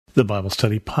The Bible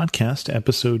Study Podcast,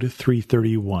 episode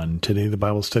 331. Today, the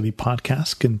Bible Study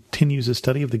Podcast continues a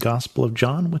study of the Gospel of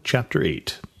John with chapter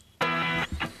 8.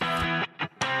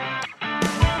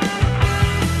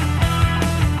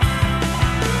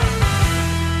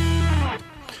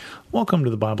 Welcome to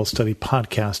the Bible Study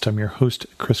Podcast. I'm your host,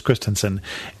 Chris Christensen.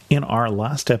 In our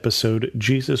last episode,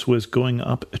 Jesus was going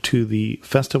up to the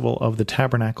Festival of the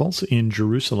Tabernacles in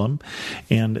Jerusalem,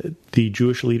 and the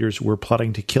Jewish leaders were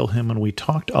plotting to kill him, and we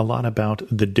talked a lot about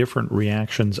the different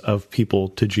reactions of people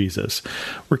to Jesus.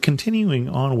 We're continuing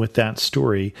on with that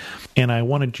story, and I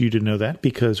wanted you to know that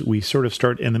because we sort of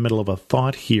start in the middle of a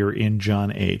thought here in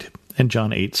John 8, and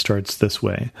John 8 starts this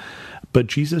way. But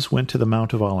Jesus went to the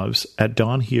Mount of Olives. At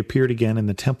dawn he appeared again in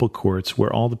the temple courts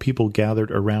where all the people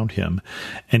gathered around him,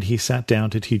 and he sat down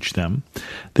to teach them.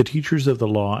 The teachers of the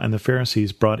law and the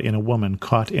Pharisees brought in a woman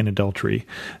caught in adultery.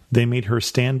 They made her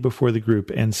stand before the group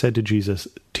and said to Jesus,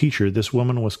 "Teacher, this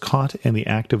woman was caught in the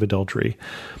act of adultery.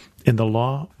 In the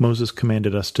law, Moses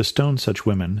commanded us to stone such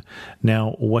women.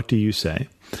 Now, what do you say?"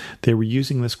 They were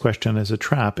using this question as a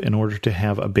trap in order to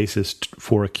have a basis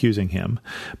for accusing him.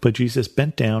 But Jesus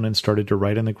bent down and started to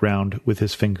write on the ground with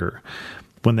his finger.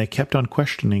 When they kept on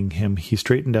questioning him, he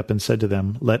straightened up and said to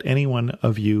them, "Let any one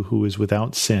of you who is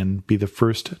without sin be the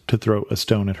first to throw a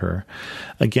stone at her."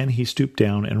 Again he stooped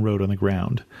down and wrote on the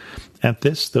ground. At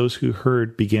this, those who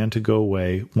heard began to go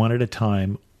away, one at a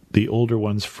time, the older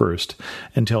ones first,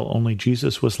 until only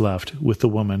Jesus was left with the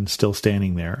woman still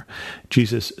standing there.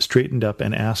 Jesus straightened up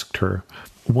and asked her,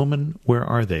 "Woman, where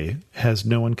are they? Has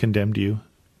no one condemned you?"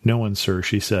 "No one, sir,"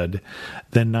 she said.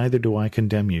 "Then neither do I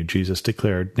condemn you," Jesus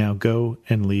declared. "Now go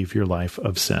and leave your life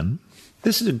of sin."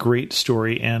 This is a great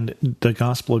story, and the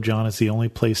Gospel of John is the only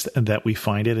place that we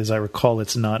find it. As I recall,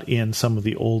 it's not in some of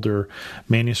the older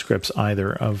manuscripts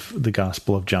either of the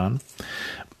Gospel of John.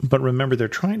 But remember, they're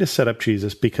trying to set up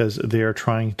Jesus because they are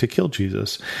trying to kill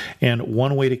Jesus. And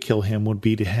one way to kill him would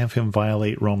be to have him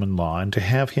violate Roman law. And to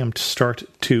have him start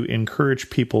to encourage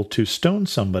people to stone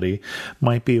somebody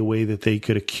might be a way that they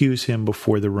could accuse him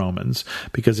before the Romans.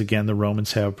 Because again, the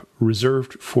Romans have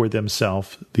reserved for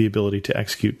themselves the ability to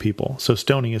execute people. So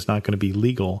stoning is not going to be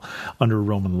legal under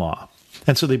Roman law.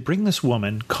 And so they bring this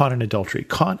woman caught in adultery,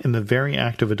 caught in the very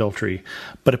act of adultery,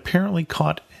 but apparently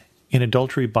caught in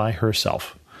adultery by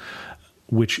herself,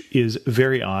 which is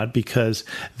very odd because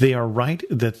they are right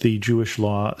that the Jewish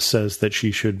law says that she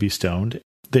should be stoned.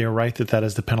 They are right that that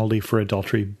is the penalty for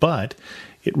adultery, but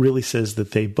it really says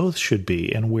that they both should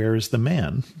be. And where is the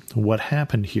man? What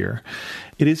happened here?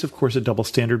 It is, of course, a double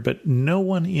standard, but no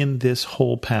one in this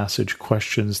whole passage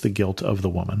questions the guilt of the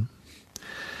woman.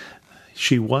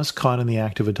 She was caught in the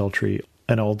act of adultery.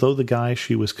 And although the guy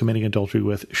she was committing adultery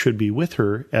with should be with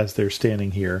her as they're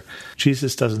standing here,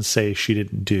 Jesus doesn't say she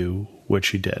didn't do what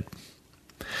she did.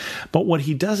 But what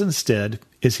he does instead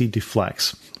is he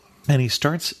deflects, and he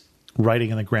starts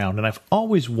writing on the ground. And I've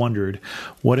always wondered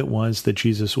what it was that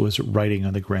Jesus was writing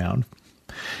on the ground.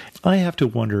 I have to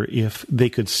wonder if they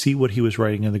could see what he was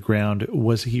writing on the ground.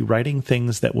 Was he writing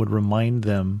things that would remind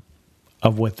them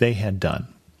of what they had done?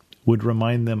 Would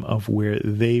remind them of where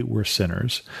they were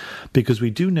sinners? Because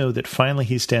we do know that finally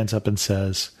he stands up and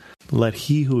says, "Let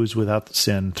he who is without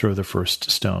sin throw the first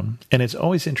stone." And it's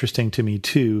always interesting to me,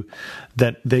 too,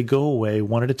 that they go away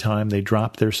one at a time, they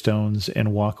drop their stones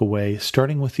and walk away,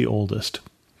 starting with the oldest,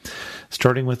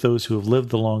 starting with those who have lived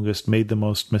the longest, made the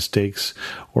most mistakes,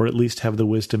 or at least have the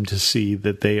wisdom to see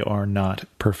that they are not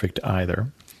perfect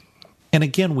either. And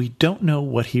again, we don't know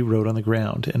what he wrote on the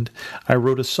ground. And I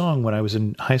wrote a song when I was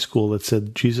in high school that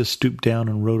said, Jesus stooped down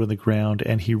and wrote on the ground,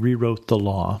 and he rewrote the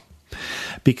law.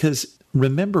 Because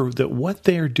remember that what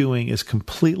they are doing is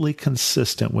completely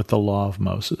consistent with the law of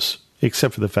Moses,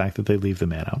 except for the fact that they leave the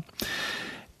man out.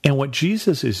 And what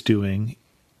Jesus is doing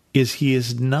is he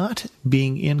is not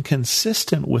being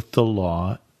inconsistent with the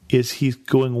law, is he's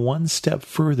going one step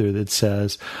further that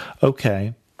says,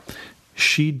 okay,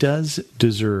 she does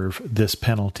deserve this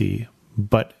penalty,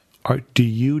 but do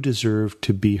you deserve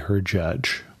to be her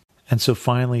judge? And so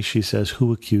finally she says,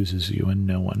 "Who accuses you?" And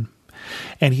no one.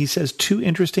 And he says two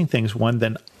interesting things. One,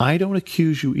 then, "I don't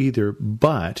accuse you either,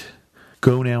 but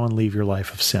go now and leave your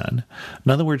life of sin."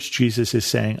 In other words, Jesus is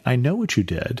saying, I know what you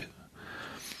did.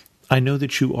 I know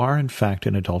that you are in fact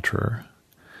an adulterer.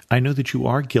 I know that you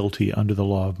are guilty under the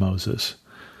law of Moses.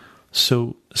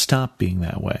 So stop being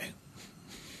that way.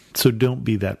 So don't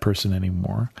be that person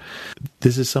anymore.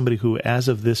 This is somebody who, as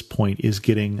of this point, is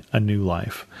getting a new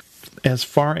life. As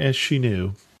far as she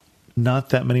knew,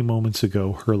 not that many moments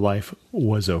ago, her life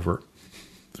was over.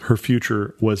 Her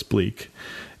future was bleak.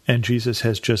 And Jesus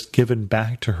has just given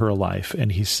back to her life,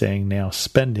 and he's saying, now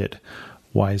spend it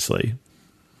wisely.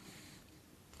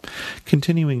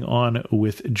 Continuing on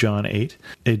with John 8,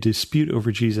 a dispute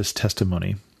over Jesus'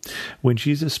 testimony. When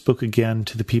Jesus spoke again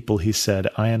to the people, he said,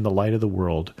 I am the light of the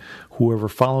world. Whoever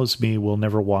follows me will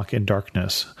never walk in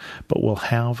darkness, but will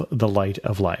have the light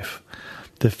of life.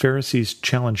 The Pharisees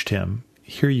challenged him,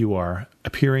 Here you are,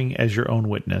 appearing as your own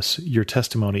witness. Your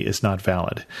testimony is not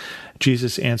valid.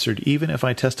 Jesus answered, Even if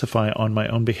I testify on my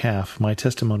own behalf, my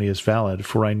testimony is valid,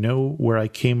 for I know where I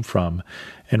came from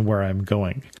and where I am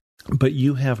going. But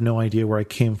you have no idea where I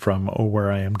came from or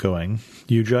where I am going.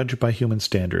 You judge by human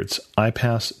standards. I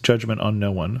pass judgment on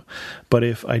no one. But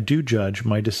if I do judge,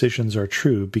 my decisions are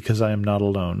true because I am not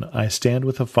alone. I stand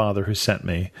with the Father who sent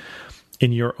me.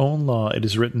 In your own law it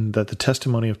is written that the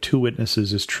testimony of two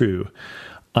witnesses is true.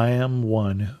 I am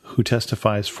one who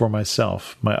testifies for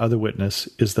myself. My other witness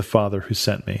is the Father who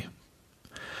sent me.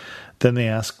 Then they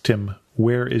asked him,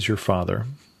 Where is your Father?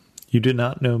 You do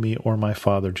not know me or my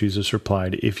Father, Jesus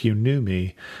replied. If you knew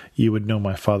me, you would know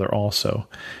my Father also.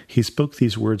 He spoke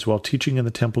these words while teaching in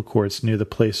the temple courts near the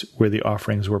place where the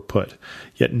offerings were put.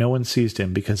 Yet no one seized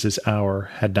him because his hour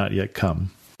had not yet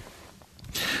come.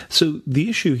 So the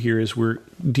issue here is we're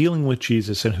dealing with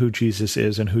Jesus and who Jesus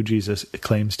is and who Jesus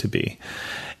claims to be.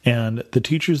 And the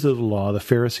teachers of the law, the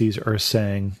Pharisees, are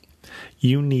saying,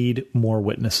 you need more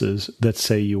witnesses that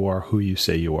say you are who you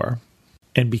say you are.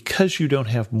 And because you don't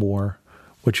have more,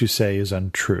 what you say is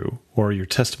untrue, or your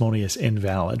testimony is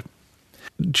invalid.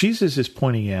 Jesus is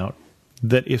pointing out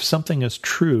that if something is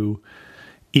true,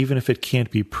 even if it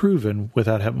can't be proven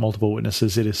without having multiple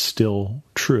witnesses, it is still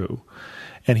true.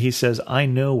 And he says, I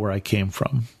know where I came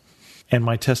from, and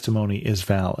my testimony is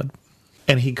valid.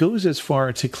 And he goes as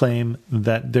far to claim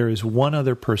that there is one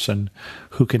other person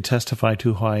who can testify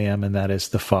to who I am, and that is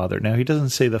the Father. Now, he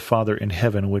doesn't say the Father in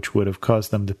heaven, which would have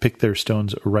caused them to pick their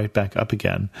stones right back up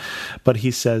again. But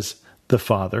he says the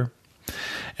Father.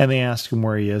 And they ask him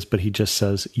where he is, but he just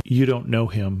says, you don't know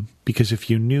him, because if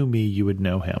you knew me, you would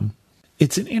know him.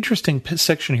 It's an interesting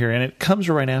section here, and it comes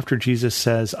right after Jesus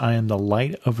says, I am the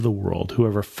light of the world.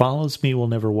 Whoever follows me will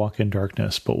never walk in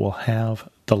darkness, but will have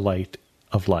the light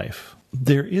of life.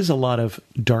 There is a lot of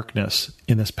darkness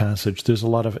in this passage. There's a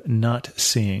lot of not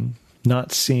seeing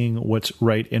what's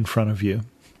right in front of you.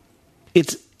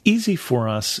 It's easy for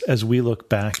us as we look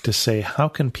back to say, how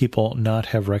can people not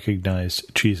have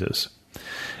recognized Jesus?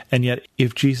 And yet,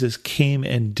 if Jesus came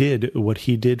and did what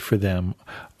he did for them,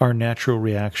 our natural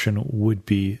reaction would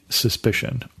be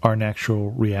suspicion. Our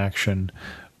natural reaction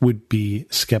would be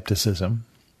skepticism.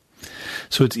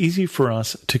 So it's easy for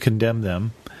us to condemn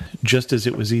them, just as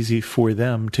it was easy for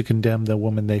them to condemn the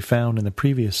woman they found in the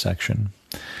previous section.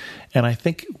 And I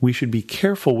think we should be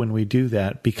careful when we do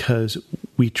that, because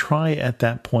we try at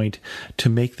that point to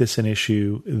make this an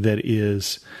issue that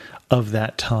is of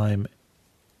that time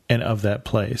and of that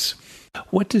place.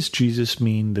 What does Jesus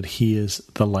mean that he is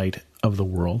the light of the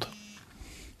world?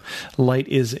 Light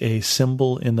is a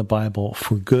symbol in the Bible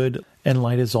for good, and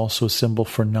light is also a symbol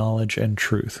for knowledge and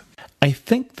truth. I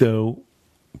think, though,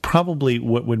 probably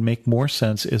what would make more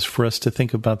sense is for us to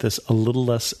think about this a little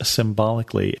less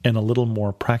symbolically and a little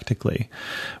more practically.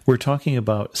 We're talking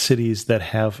about cities that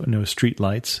have no street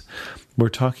lights. We're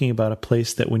talking about a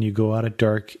place that when you go out at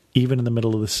dark, even in the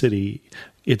middle of the city,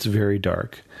 it's very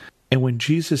dark. And when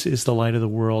Jesus is the light of the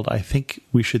world, I think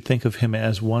we should think of him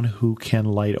as one who can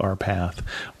light our path,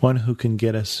 one who can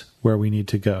get us where we need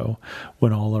to go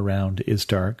when all around is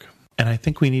dark. And I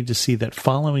think we need to see that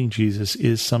following Jesus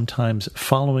is sometimes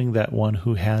following that one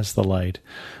who has the light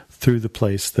through the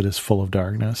place that is full of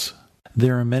darkness.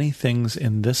 There are many things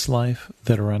in this life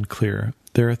that are unclear.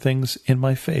 There are things in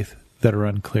my faith that are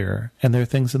unclear, and there are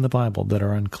things in the Bible that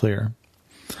are unclear.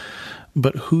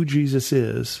 But who Jesus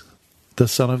is, the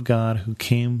Son of God who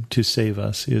came to save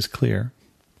us, is clear.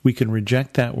 We can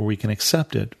reject that or we can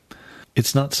accept it.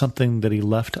 It's not something that he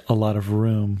left a lot of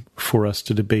room for us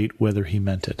to debate whether he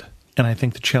meant it. And I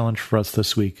think the challenge for us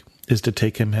this week is to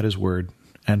take him at his word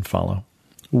and follow.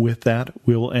 With that,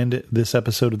 we will end this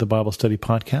episode of the Bible Study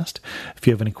Podcast. If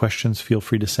you have any questions, feel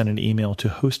free to send an email to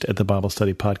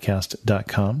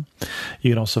host@thebiblestudypodcast.com.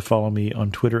 You can also follow me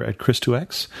on Twitter at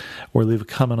Chris2X, or leave a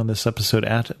comment on this episode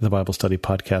at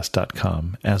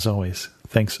thebiblestudypodcast.com. As always,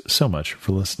 thanks so much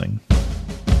for listening.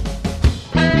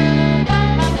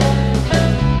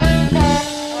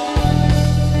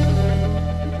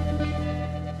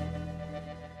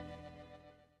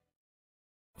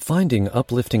 Finding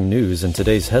uplifting news in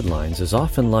today's headlines is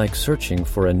often like searching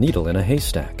for a needle in a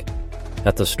haystack.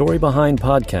 At the Story Behind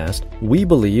podcast, we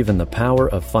believe in the power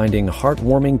of finding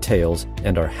heartwarming tales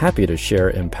and are happy to share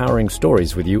empowering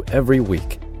stories with you every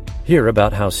week. Hear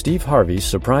about how Steve Harvey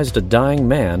surprised a dying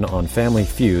man on Family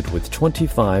Feud with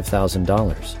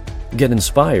 $25,000. Get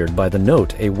inspired by the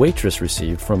note a waitress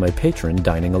received from a patron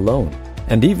dining alone.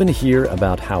 And even hear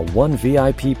about how one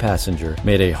VIP passenger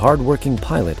made a hard-working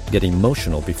pilot get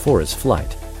emotional before his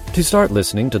flight. To start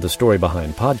listening to the Story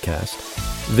Behind podcast,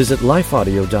 visit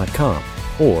lifeaudio.com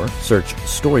or search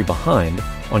Story Behind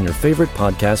on your favorite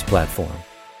podcast platform.